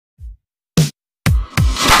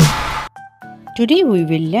Today we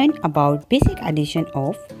will learn about basic addition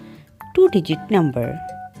of two-digit number.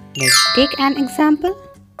 Let's take an example.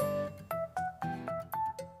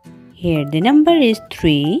 Here the number is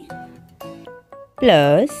 3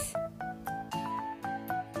 plus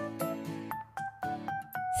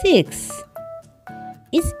 6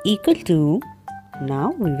 is equal to,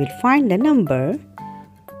 now we will find the number.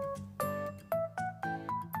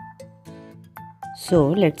 So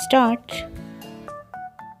let's start.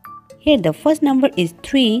 Here the first number is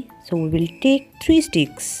 3, so we will take 3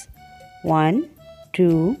 sticks. 1,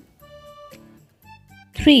 2,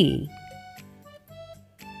 3.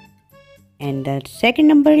 And the second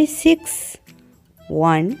number is 6.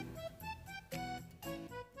 1,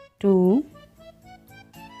 2,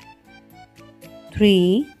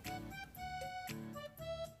 3,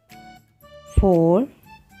 4,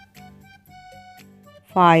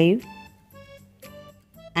 5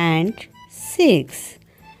 and 6.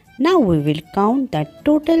 Now we will count the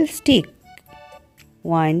total stick.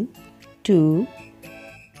 1, 2,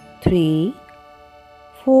 3,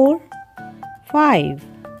 4, 5,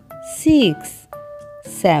 6,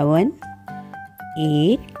 7,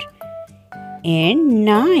 8 and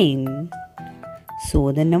 9.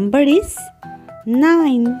 So the number is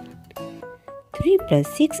 9. 3 plus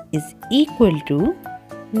 6 is equal to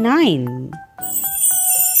 9.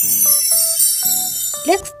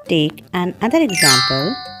 Let's take another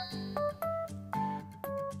example.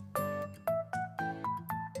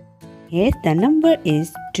 Here the number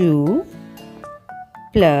is 2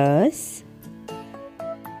 plus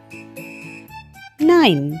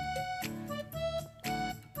 9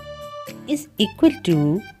 is equal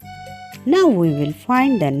to, now we will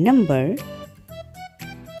find the number.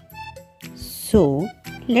 So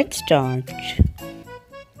let's start.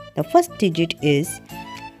 The first digit is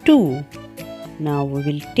 2. Now we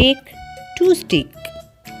will take 2 sticks.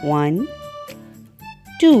 1,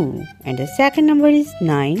 2 and the second number is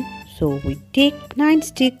 9. So we take 9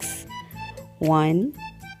 sticks. 1,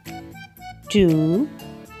 2,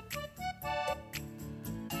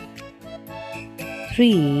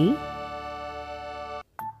 3,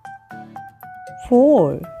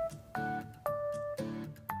 4,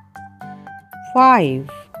 5,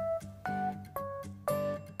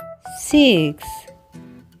 6,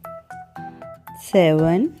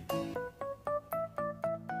 7,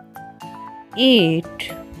 8,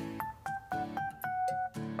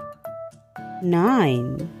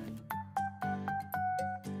 9.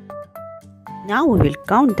 Now we will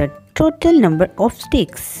count the total number of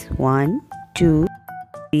sticks. 1, 2,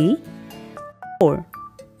 3, 4,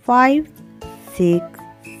 5, 6,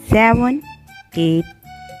 7, 8,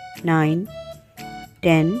 9,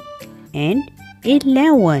 10 and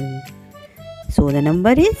 11. So the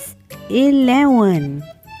number is 11.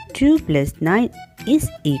 2 plus 9 is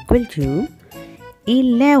equal to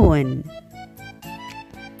 11.